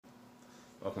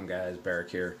Welcome, guys. Barrick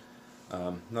here.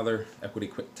 Another equity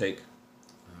quick take.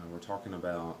 We're talking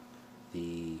about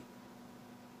the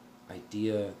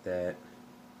idea that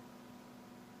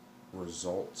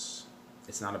results.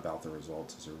 It's not about the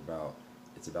results. It's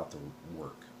about the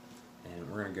work, and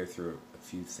we're going to go through a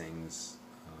few things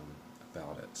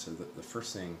about it. So the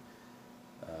first thing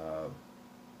uh,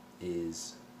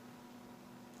 is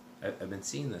I've been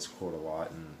seeing this quote a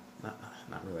lot, and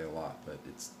not really a lot, but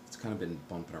it's kind of been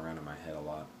bumping around in my head a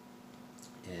lot.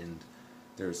 And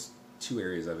there's two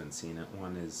areas I've been seeing it.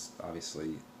 One is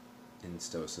obviously in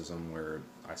Stoicism, where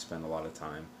I spend a lot of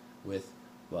time with,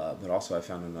 but also I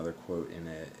found another quote in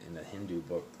a Hindu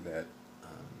book that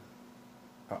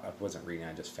I wasn't reading.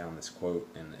 I just found this quote,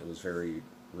 and it was very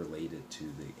related to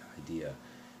the idea.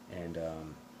 And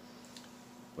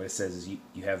what it says is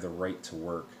you have the right to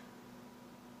work,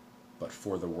 but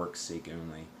for the work's sake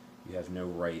only. You have no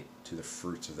right to the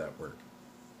fruits of that work.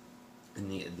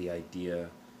 And the idea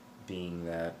being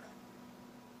that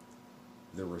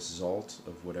the result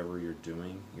of whatever you're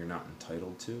doing, you're not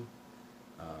entitled to.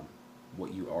 Um,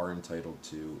 what you are entitled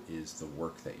to is the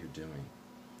work that you're doing,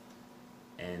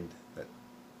 and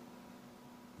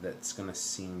that's gonna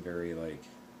seem very like,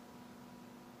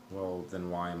 well, then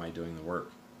why am I doing the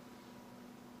work?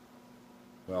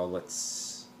 Well,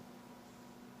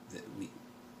 we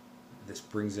this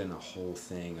brings in a whole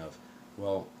thing of,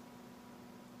 well,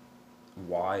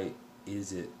 why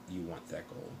is it you want that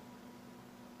goal?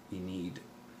 You need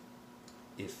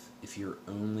if you're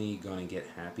only going to get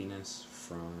happiness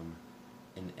from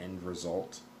an end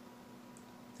result,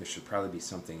 there should probably be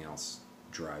something else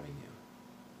driving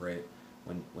you, right?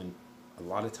 When a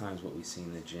lot of times what we see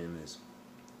in the gym is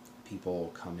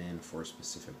people come in for a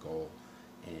specific goal,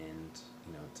 and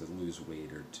to lose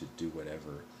weight or to do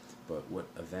whatever, but what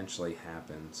eventually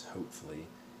happens, hopefully,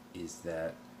 is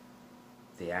that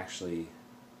they actually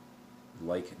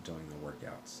like doing the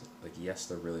workouts. Like, yes,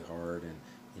 they're really hard, and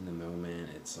in the moment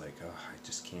it's like, oh, I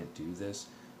just can't do this,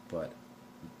 but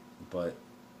but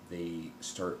they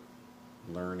start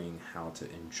learning how to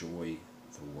enjoy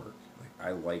the work. Like,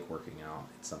 I like working out.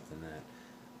 It's something that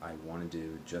I want to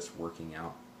do. Just working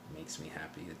out makes me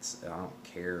happy. I don't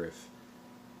care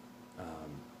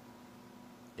um,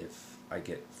 if I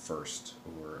get first,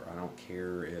 or I don't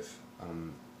care if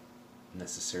I'm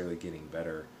necessarily getting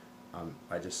better.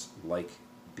 I just like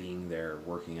being there,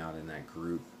 working out in that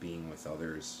group, being with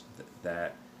others.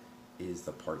 That is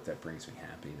the part that brings me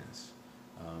happiness.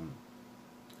 Um,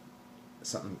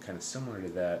 Something kind of similar to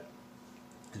that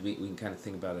is we can kind of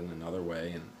think about it in another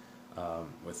way, and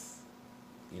with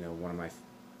one of my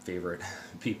favorite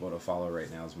people to follow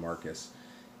right now is Marcus,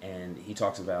 and he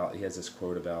has this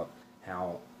quote about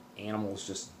how animals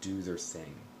just do their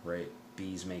thing, right?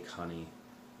 Bees make honey,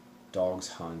 dogs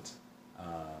hunt,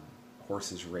 um,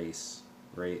 horses race,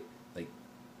 right? Like,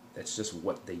 that's just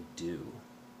what they do.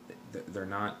 They're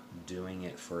not doing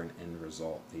it for an end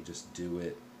result. They just do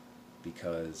it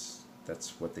because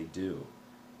that's what they do.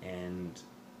 And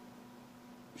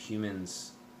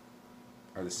humans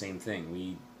are the same thing.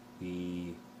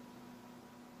 We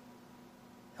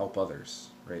help others,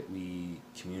 right? We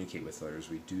communicate with others.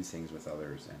 We do things with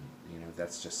others, and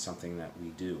that's just something that we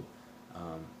do.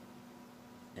 Um,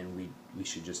 and we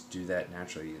should just do that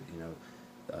naturally.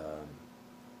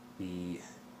 The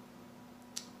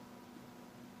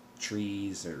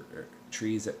trees or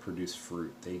trees that produce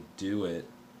fruit, they do it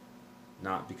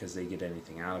not because they get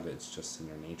anything out of it. It's just in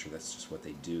their nature. That's just what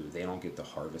they do. They don't get to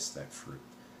harvest that fruit.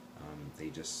 They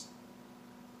just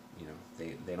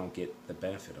they don't get the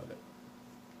benefit of it.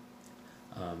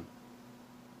 Um,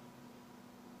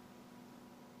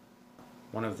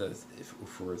 One of the,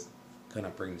 if we're gonna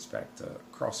bring this back to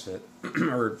CrossFit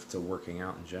or to working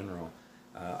out in general,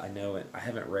 I know I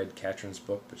haven't read Katrin's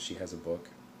book, but she has a book,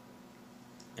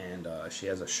 and she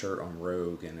has a shirt on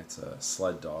Rogue, and it's a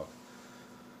sled dog.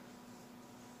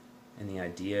 And the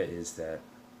idea is that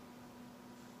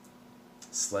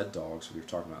sled dogs, we were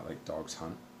talking about, like, dogs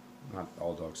hunt. Not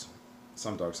all dogs,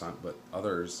 some dogs hunt, but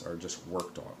others are just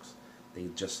work dogs. They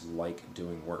just like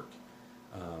doing work.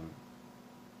 Um,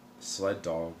 Sled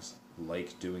dogs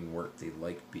like doing work. They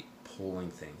like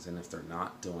pulling things, and if they're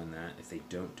not doing that, if they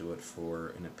don't do it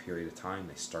for in a period of time,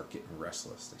 they start getting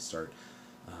restless. They start,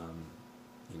 um,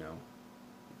 you know,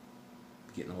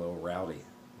 getting a little rowdy.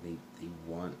 They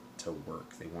want to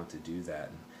work. They want to do that,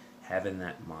 and having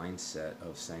that mindset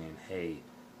of saying, "Hey,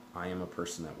 I am a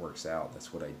person that works out.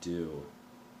 That's what I do.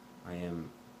 I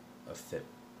am a fit.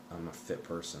 I'm a fit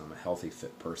person. I'm a healthy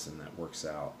fit person that works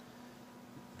out."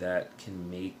 That can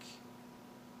make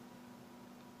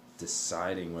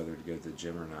deciding whether to go to the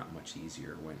gym or not much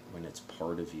easier when it's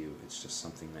part of you. It's just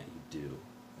something that you do.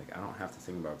 Like, I don't have to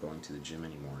think about going to the gym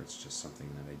anymore. It's just something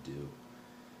that I do.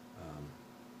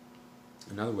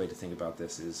 Another way to think about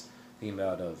this is thinking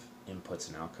about of inputs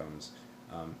and outcomes.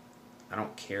 I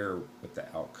don't care what the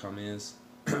outcome is,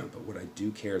 but what I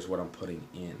do care is what I'm putting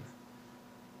in.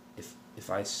 If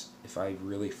I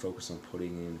really focus on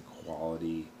putting in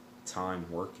quality time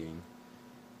working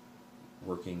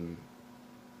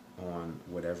on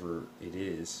whatever it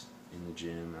is in the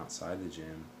gym, outside the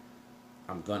gym,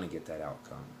 I'm gonna get that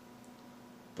outcome.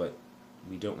 But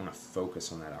we don't want to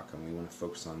focus on that outcome. We want to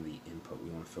focus on the input. We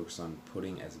want to focus on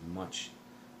putting as much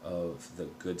of the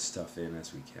good stuff in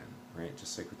as we can, right?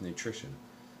 Just like with nutrition.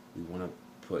 We want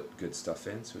to put good stuff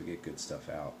in so we get good stuff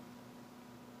out.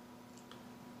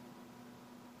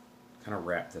 Kind of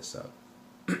wrap this up.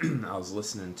 I was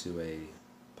listening to a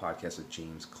podcast with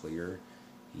James Clear.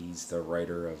 He's the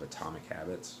writer of Atomic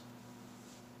Habits.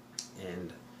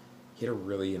 And he had a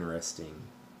really interesting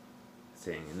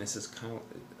thing. And this is kind of,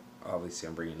 obviously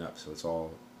I'm bringing it up, so it's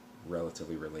all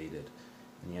relatively related.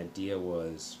 And the idea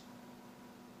was,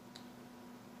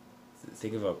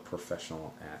 think of a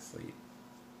professional athlete,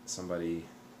 somebody,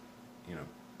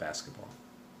 basketball.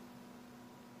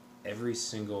 Every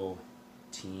single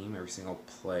team, every single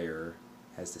player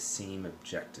has the same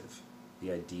objective.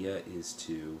 The idea is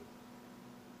to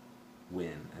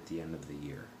win at the end of the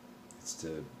year. It's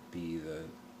to be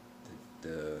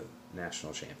the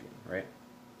national champion, right?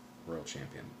 World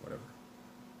champion, whatever.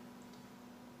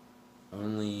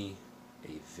 Only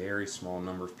a very small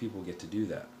number of people get to do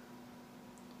that.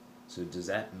 So does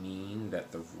that mean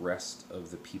that the rest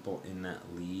of the people in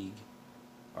that league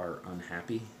are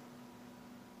unhappy?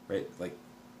 Right? Like,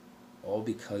 all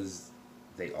because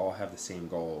they all have the same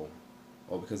goal,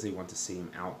 all because they want the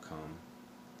same outcome,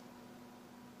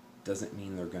 doesn't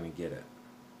mean they're going to get it.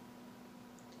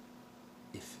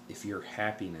 If your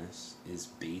happiness is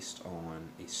based on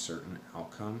a certain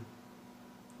outcome,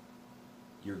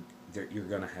 you're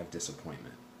going to have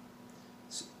disappointment.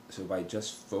 So by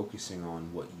just focusing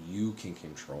on what you can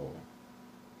control,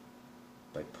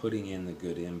 by putting in the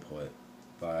good input,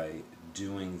 by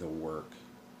doing the work,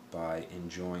 by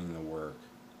enjoying the work,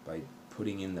 by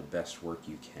putting in the best work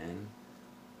you can,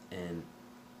 and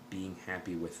being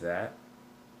happy with that,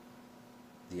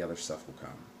 the other stuff will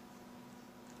come.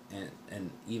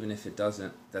 And even if it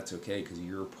doesn't, that's okay, because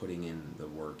you're putting in the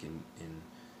work, and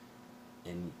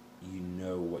you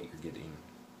know what you're getting.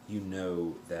 You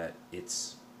know that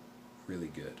it's really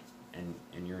good, and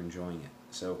you're enjoying it.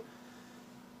 So,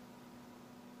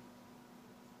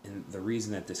 and the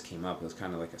reason that this came up was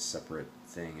kind of like a separate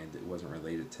thing, and it wasn't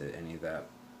related to any of that,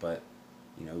 but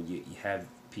you have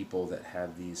people that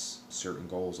have these certain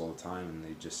goals all the time, and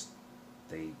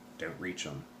they don't reach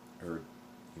them, or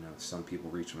some people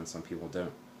reach them and some people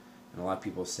don't. And a lot of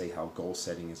people say how goal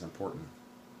setting is important.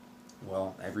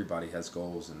 Well, everybody has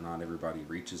goals, and not everybody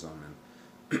reaches them.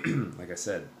 And like I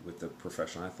said, with the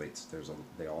professional athletes,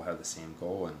 they all have the same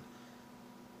goal, and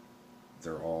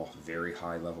they're all very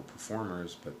high level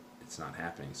performers, but it's not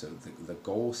happening. So the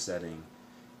goal setting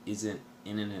isn't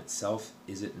in and itself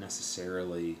isn't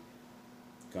necessarily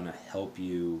going to help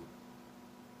you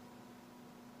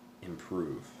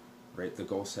improve, right? The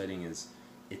goal setting is,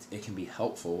 it can be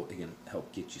helpful. It can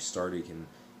help get you started.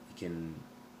 It can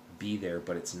be there,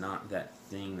 but it's not that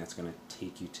thing that's going to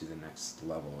take you to the next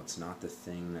level. It's not the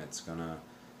thing that's going to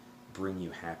bring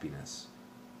you happiness.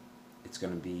 It's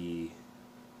going to be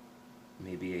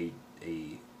maybe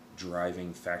a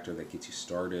driving factor that gets you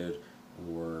started,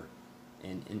 or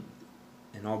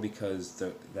and all because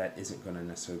that isn't going to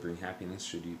necessarily bring happiness.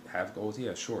 Should you have goals?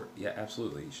 Yeah, sure. Yeah,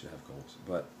 absolutely, you should have goals,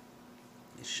 but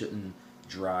it shouldn't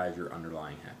drive your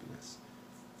underlying happiness.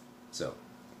 So,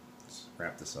 let's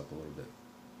wrap this up a little bit.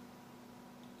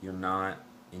 You're not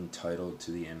entitled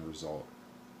to the end result.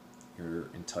 You're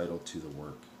entitled to the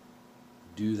work.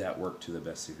 Do that work to the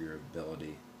best of your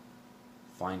ability.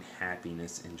 Find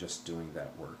happiness in just doing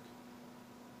that work.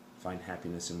 Find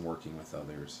happiness in working with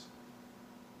others.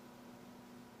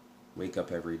 Wake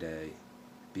up every day.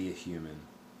 Be a human.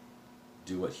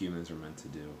 Do what humans are meant to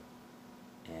do.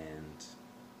 And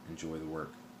enjoy the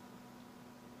work.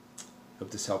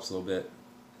 Hope this helps a little bit.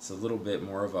 It's a little bit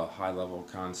more of a high-level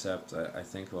concept, I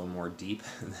think a little more deep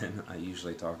than I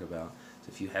usually talk about. So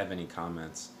if you have any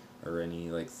comments or any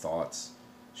thoughts,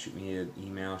 shoot me an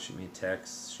email, shoot me a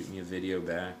text, shoot me a video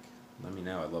back. Let me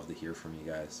know. I'd love to hear from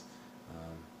you guys.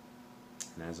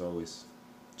 And as always,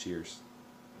 cheers.